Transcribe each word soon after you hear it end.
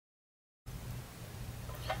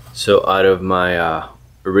So out of my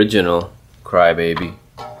original Crybaby,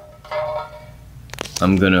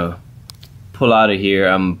 I'm gonna pull out of here.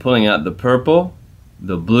 I'm pulling out the purple,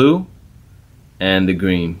 the blue, and the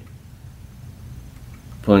green.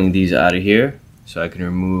 Pulling these out of here so I can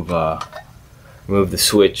remove the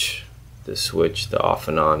switch, the off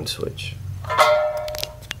and on switch.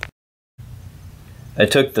 I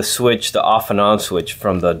took the switch, the off and on switch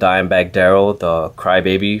from the Dimebag Daryl, the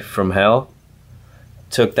Crybaby from hell.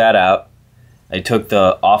 Took that out. I took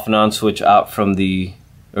the off and on switch out from the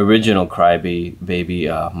original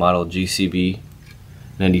Crybaby model GCB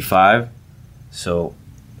 95. So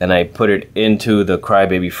then I put it into the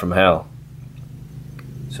Crybaby from hell.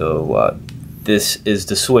 So this is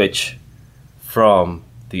the switch from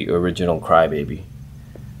the original Crybaby.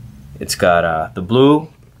 It's got the blue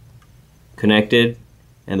connected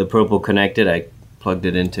and the purple connected. I plugged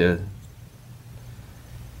it into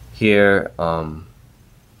here,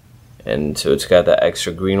 and so it's got the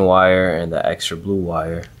extra green wire and the extra blue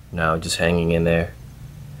wire now just hanging in there.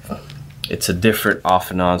 It's a different off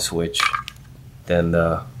and on switch than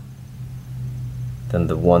the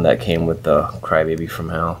one that came with the Crybaby from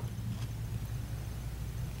hell.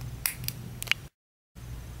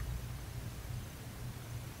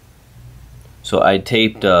 So I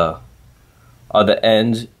taped other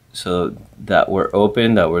ends so that were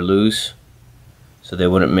open, that were loose, so they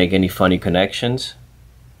wouldn't make any funny connections.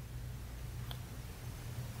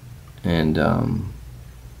 And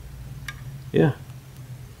yeah.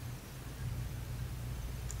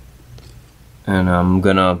 And I'm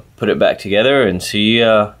gonna put it back together and see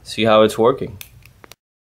how it's working.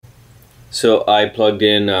 So I plugged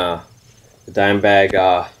in the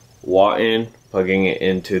Dimebag Watt-in, plugging it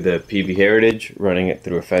into the PV Heritage, running it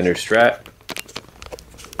through a Fender Strat.